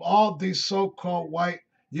from all these so-called white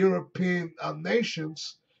European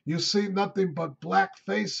nations. You see nothing but black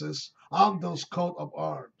faces on those coat of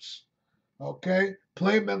arms. Okay,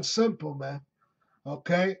 plain and simple, man.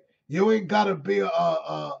 Okay, you ain't gotta be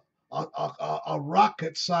a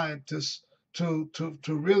rocket scientist to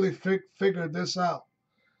really figure this out.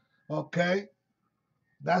 Okay,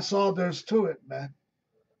 that's all there's to it, man.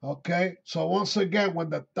 Okay, so once again, when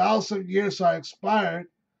the 1,000 years are expired,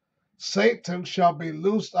 Satan shall be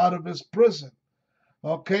loosed out of his prison.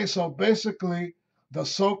 Okay, so basically, the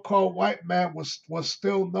so-called white man was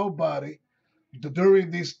still nobody during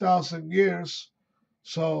these 1,000 years.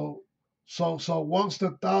 So once the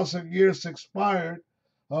 1,000 years expired,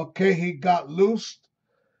 okay, he got loosed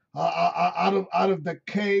out of the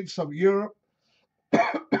caves of Europe.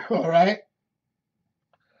 All right,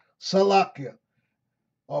 Salakia.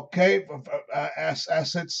 Okay,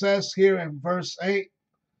 as it says here in verse 8,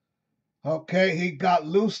 okay, he got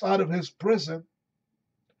loosed out of his prison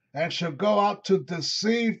and shall go out to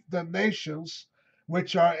deceive the nations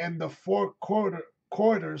which are in the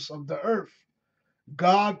quarters of the earth,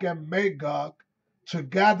 Gog and Magog, to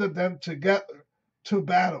gather them together to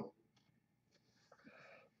battle.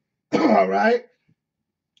 All right?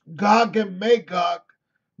 Gog and Magog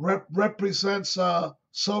represents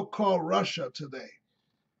so-called Russia today.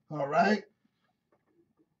 All right?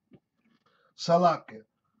 Salakia.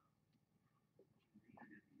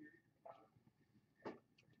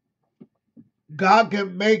 Gog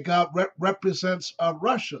and Magog represents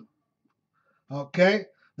Russia. Okay?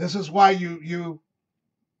 This is why you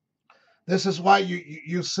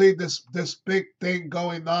see this big thing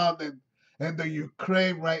going on in the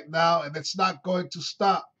Ukraine right now, and it's not going to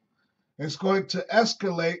stop. It's going to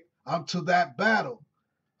escalate onto that battle.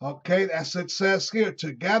 Okay, as it says here,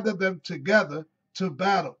 to gather them together to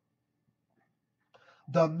battle,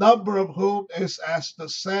 the number of whom is as the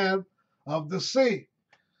sand of the sea.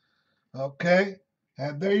 Okay,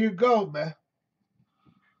 and there you go, man.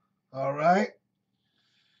 All right,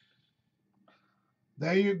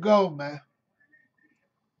 there you go, man.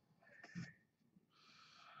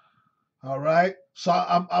 All right, so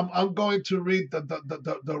I'm going to read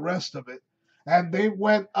the rest of it. And they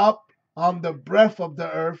went up on the breadth of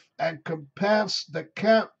the earth and compassed the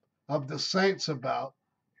camp of the saints about,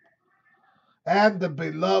 and the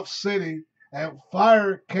beloved city, and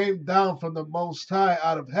fire came down from the Most High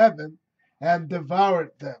out of heaven and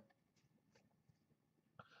devoured them.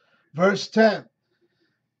 Verse 10,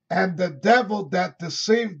 and the devil that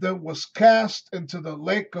deceived them was cast into the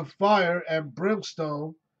lake of fire and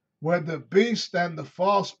brimstone, where the beast and the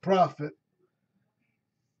false prophet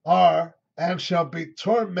are, and shall be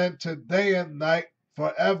tormented day and night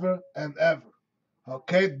forever and ever.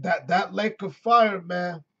 Okay, that lake of fire,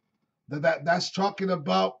 man, that's talking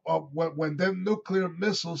about when them nuclear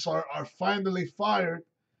missiles are finally fired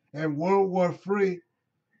in World War III.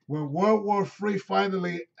 When World War III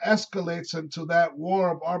finally escalates into that war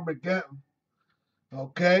of Armageddon,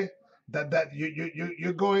 okay,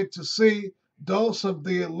 you're going to see those of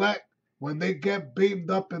the elect, when they get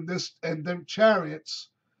beamed up in them chariots,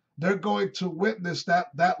 they're going to witness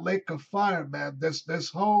that lake of fire, man.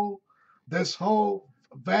 This whole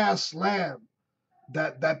vast land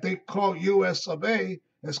that they call US of A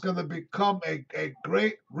is going to become a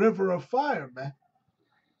great river of fire, man.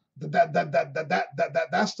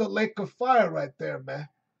 That's the lake of fire right there, man.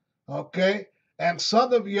 Okay? And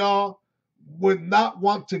some of y'all would not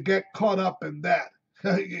want to get caught up in that.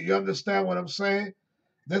 You understand what I'm saying?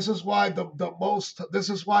 This is why the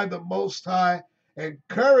Most High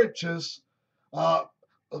encourages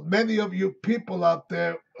many of you people out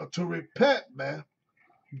there to repent, man.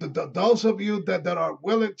 Those of you that are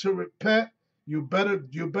willing to repent, you better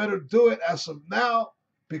do it as of now,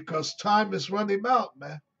 because time is running out,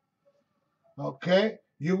 man. Okay,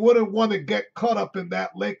 you wouldn't want to get caught up in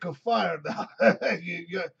that lake of fire now.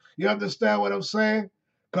 You understand what I'm saying?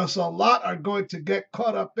 Because a lot are going to get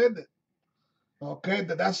caught up in it. Okay,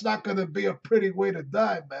 that's not going to be a pretty way to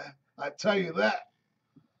die, man. I tell you that.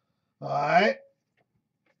 All right.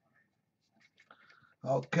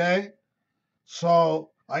 Okay.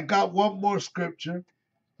 So I got one more scripture.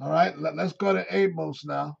 All right. Let's go to Amos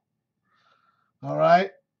now. All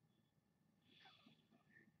right.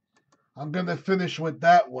 I'm going to finish with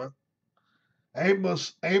that one.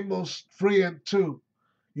 Amos 3 and 2.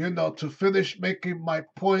 To finish making my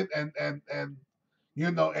point, and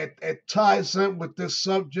it ties in with this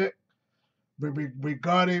subject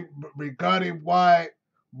regarding why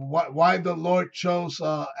the Lord chose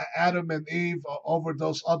Adam and Eve over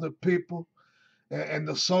those other people and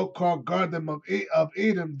the so-called Garden of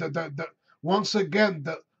Eden. Once again,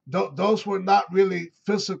 those were not really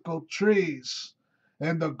physical trees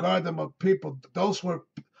in the Garden of people. Those were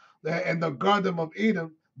in the Garden of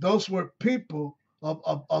Eden. Those were people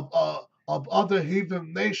of other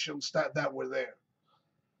heathen nations that were there.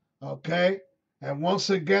 Okay? And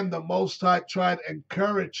once again, the Most High tried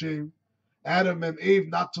encouraging Adam and Eve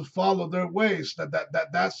not to follow their ways.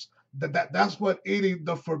 That's what eating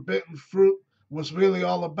the forbidden fruit was really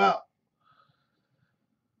all about.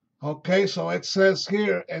 Okay, so it says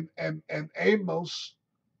here in Amos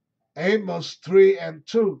 3 and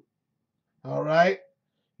 2. All right?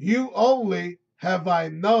 You only have I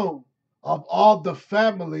known of all the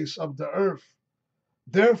families of the earth.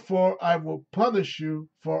 Therefore, I will punish you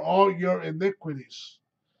for all your iniquities.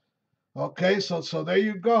 Okay, so there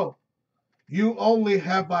you go. You only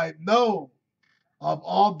have I known of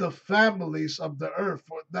all the families of the earth.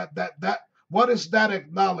 What is that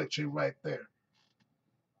acknowledging right there?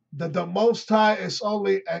 The Most High is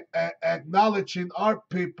only acknowledging our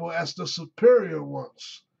people as the superior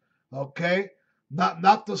ones. Okay,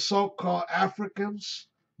 not the so-called Africans,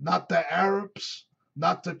 not the Arabs,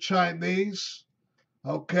 not the Chinese,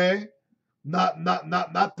 okay? Not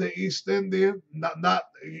the East Indian, not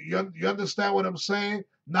you understand what I'm saying?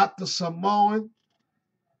 Not the Samoan,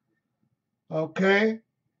 okay?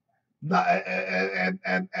 Not,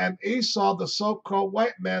 and Esau, the so-called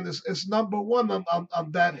white man, is number one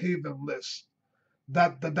on that heathen list.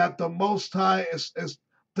 That the Most High is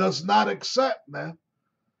does not accept, man.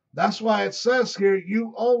 That's why it says here,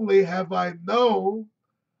 you only have I known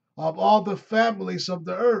of all the families of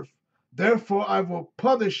the earth. Therefore I will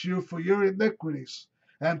punish you for your iniquities.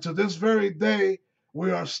 And to this very day,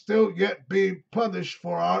 we are still yet being punished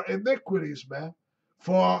for our iniquities, man,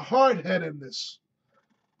 for our hard-headedness.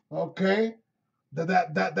 Okay?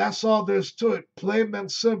 That's all there's to it. Plain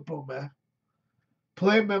and simple, man.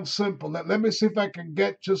 Plain and simple. Let me see if I can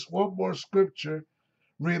get just one more scripture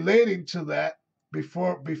relating to that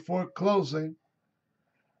before closing.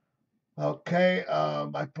 Okay,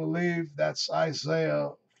 I believe that's Isaiah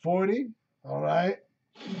 40. All right.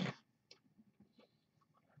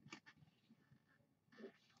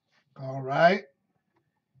 All right.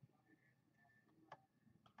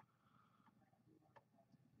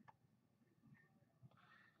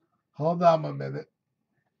 Hold on a minute.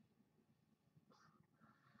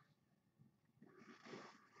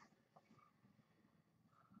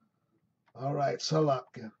 All right,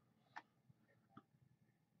 Salakia.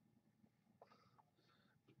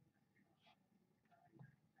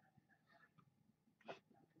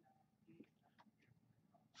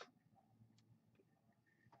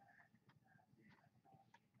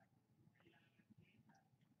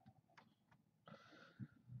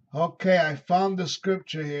 Okay, I found the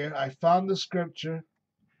scripture here. I found the scripture.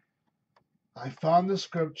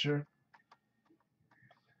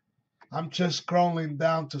 I'm just scrolling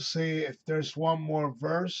down to see if there's one more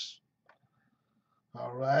verse.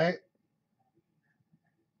 All right.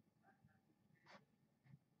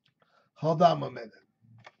 Hold on a minute.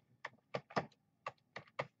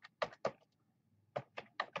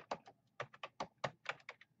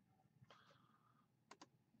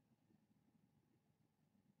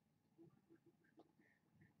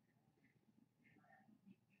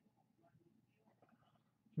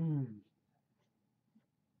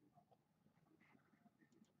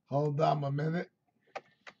 Hold on a minute.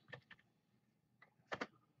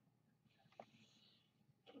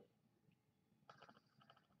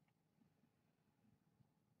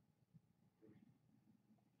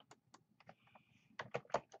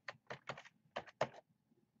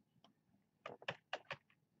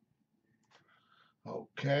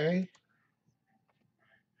 Okay.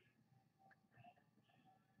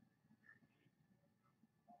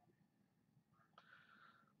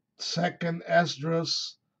 Second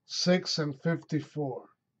Esdras 6 and 54.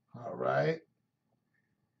 All right.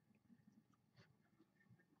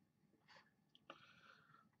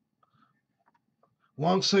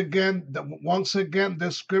 Once again,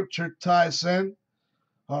 this scripture ties in,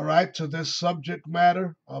 all right, to this subject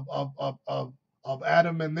matter of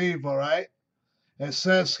Adam and Eve, all right? It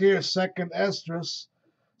says here, Second Esdras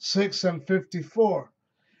 6 and 54.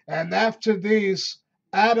 And after these,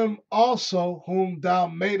 Adam also, whom thou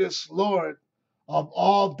madest Lord of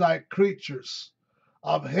all thy creatures,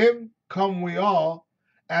 of him come we all,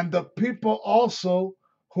 and the people also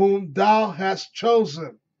whom thou hast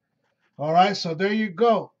chosen. All right, so there you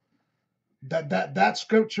go. That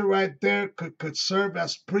scripture right there could serve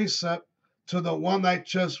as precept to the one I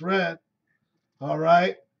just read. All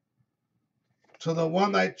right, to the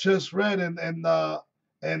one I just read in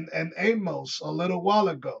Amos a little while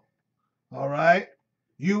ago. All right,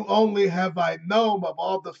 you only have I known of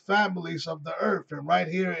all the families of the earth, and right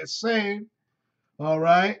here it's saying, all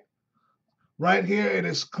right, right here it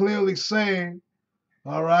is clearly saying,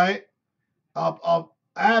 all right, of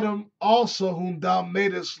Adam also, whom thou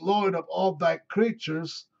madest Lord of all thy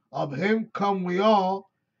creatures, of him come we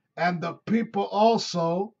all, and the people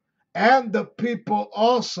also,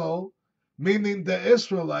 meaning the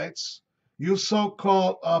Israelites, you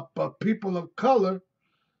so-called people of color,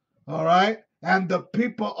 all right, and the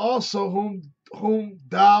people also whom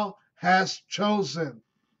thou hast chosen,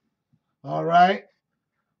 all right,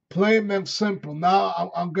 plain and simple.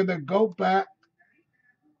 Now I'm gonna go back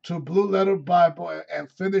to Blue Letter Bible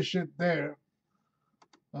and finish it there.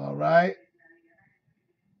 All right.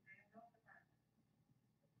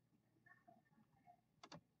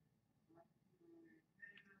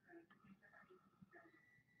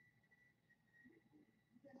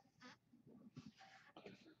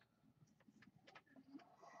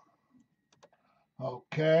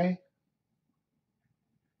 Okay.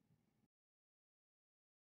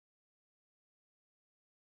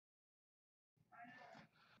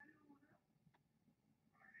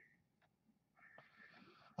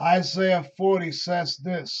 Isaiah 40 says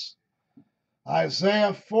this.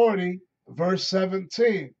 Isaiah 40, verse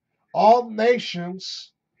 17. All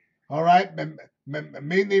nations, all right,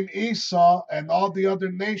 meaning Esau and all the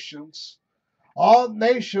other nations, all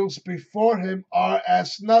nations before him are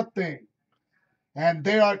as nothing, and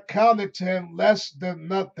they are counted to him less than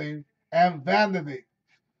nothing and vanity.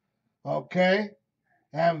 Okay?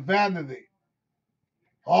 And vanity.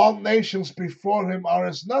 All nations before him are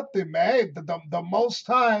as nothing, man. Hey, the Most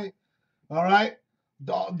High, all right?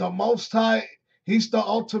 The Most High, he's the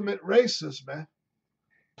ultimate racist, man.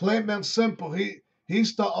 Plain and simple.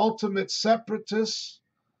 He's the ultimate separatist,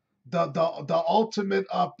 the ultimate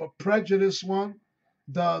prejudice one.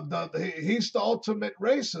 He's the ultimate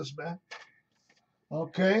racist, man.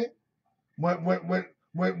 Okay?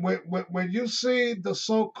 When you see the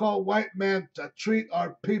so-called white man treat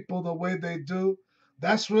our people the way they do,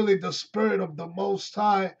 that's really the spirit of the Most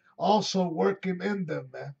High also working in them,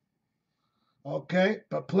 man. Okay?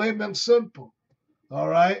 But plain and simple. All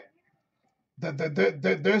right?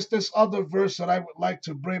 There's this other verse that I would like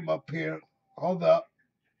to bring up here. Hold up.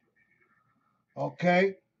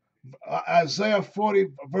 Okay? Isaiah 40,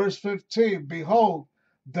 verse 15. Behold,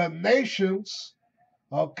 the nations,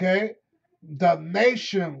 okay? The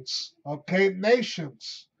nations, okay?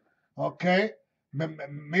 Nations, okay?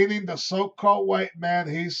 Meaning the so-called white man,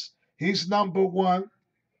 he's number one.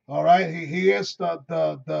 All right, he is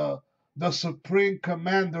the supreme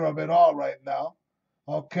commander of it all right now.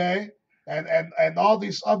 Okay, and all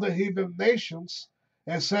these other heathen nations.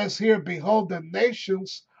 It says here, behold, the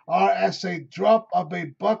nations are as a drop of a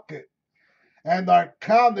bucket, and are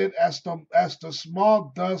counted as the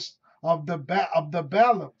small dust of the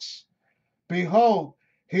balance. Behold,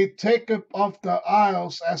 he taketh off the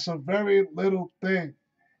isles as a very little thing.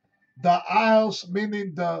 The isles,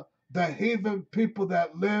 meaning the heathen people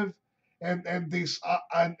that live in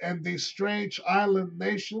these strange island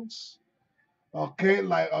nations. Okay,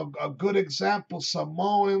 like a good example,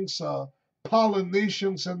 Samoans,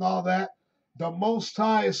 Polynesians, and all that. The Most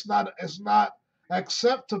High is not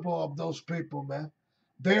acceptable of those people, man.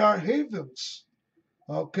 They are heathens.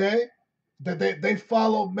 Okay, they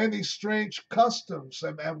follow many strange customs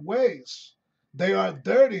and ways. They are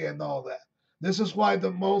dirty and all that. This is why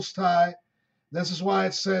the Most High. This is why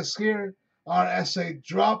it says here, are as a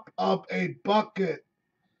drop of a bucket.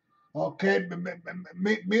 Okay,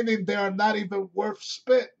 meaning they are not even worth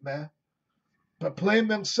spit, man. But plain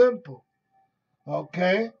and simple.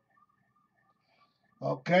 Okay,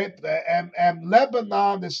 okay, and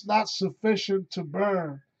Lebanon is not sufficient to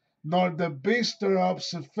burn, nor the beast thereof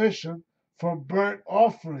sufficient for burnt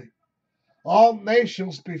offering. All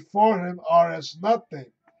nations before him are as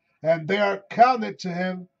nothing, and they are counted to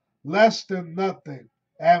him less than nothing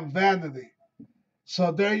and vanity.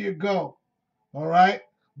 So there you go. All right.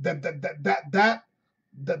 That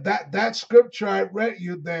scripture I read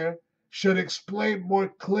you there should explain more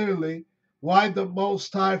clearly why the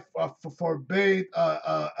Most High forbade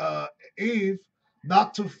Eve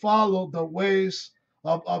not to follow the ways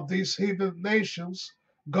of these heathen nations,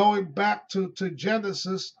 going back to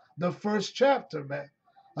Genesis, the first chapter, man.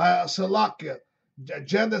 Salakia,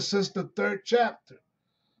 Genesis, the third chapter.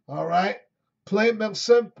 All right, plain and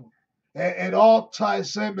simple. It all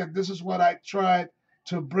ties in, and this is what I tried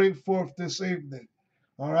to bring forth this evening.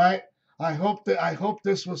 All right. I hope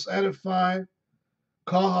this was edifying.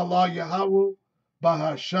 Kal Hala Yahweh,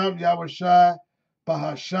 Bahasham Yahushai,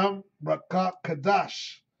 Bahasham Rakat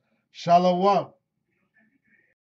Kadash. Shalom.